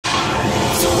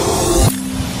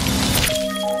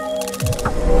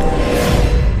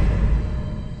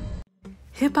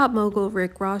Hip-hop mogul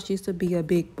Rick Ross used to be a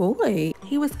big boy.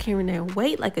 He was carrying that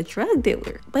weight like a drug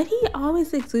dealer, but he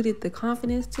always exuded the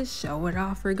confidence to show it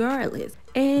off regardless.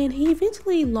 And he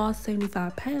eventually lost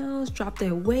 75 pounds, dropped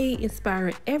that weight,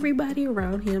 inspiring everybody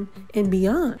around him and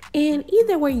beyond. And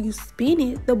either way you spin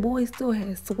it, the boy still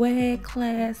has swag,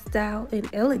 class, style, and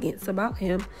elegance about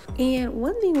him. And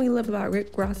one thing we love about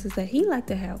Rick Ross is that he likes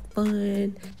to have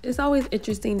fun. It's always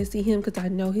interesting to see him because I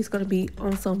know he's going to be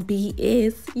on some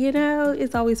BS, you know?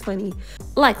 It's always funny.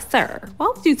 Like, sir,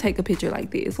 why would you take a picture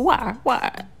like this? Why?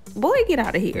 Boy, get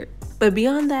out of here. But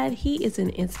beyond that, he is an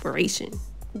inspiration.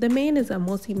 The man is a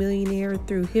multimillionaire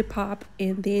through hip-hop,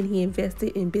 and then he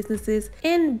invested in businesses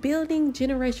and building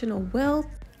generational wealth.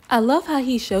 I love how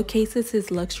he showcases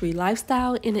his luxury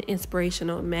lifestyle in an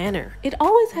inspirational manner. It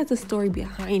always has a story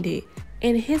behind it,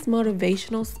 and his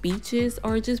motivational speeches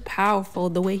are just powerful.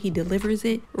 The way he delivers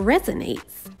it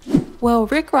resonates. Well,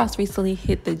 Rick Ross recently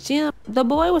hit the gym. The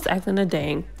boy was acting a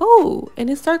dang fool, and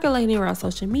it's circulating around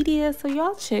social media, so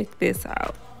y'all check this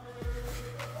out.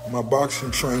 My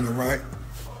boxing trainer, right?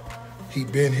 He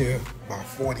been here about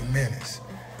 40 minutes.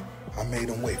 I made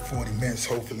him wait 40 minutes.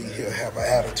 Hopefully he'll have an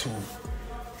attitude.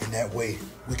 And that way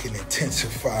we can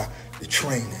intensify the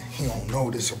training. He don't know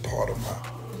this a part of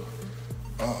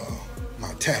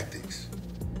my tactics.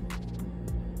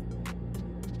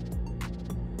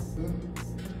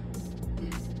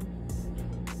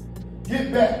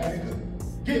 Get back, nigga.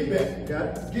 Get back.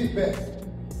 Got it? Get back.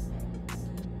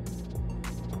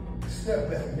 Step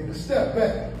back, nigga. Step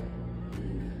back.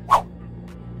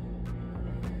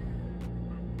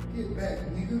 Get back,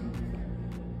 nigga.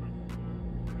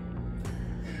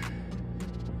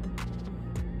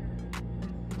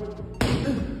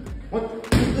 One,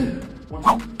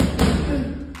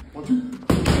 two.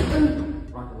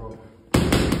 Rock and roll.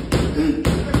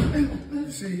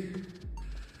 You see,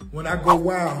 when I go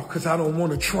wild, because I don't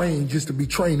want to train just to be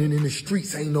training in the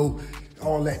streets, ain't no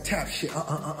all that tap shit.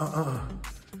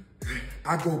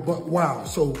 I go buck wild.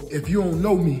 So if you don't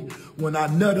know me, when I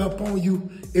nut up on you,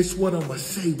 it's what I'm going to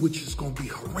say, which is going to be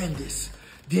horrendous.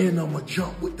 Then I'm going to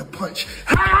jump with the punch.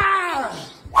 Ah!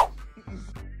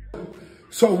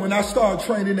 So when I start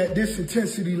training at this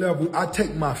intensity level, I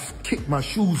kick my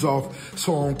shoes off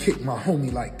so I don't kick my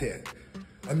homie like that.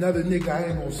 Another nigga, I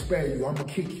ain't going to spare you. I'm going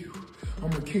to kick you. I'm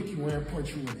going to kick you and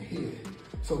punch you in the head.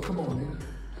 So come on, nigga.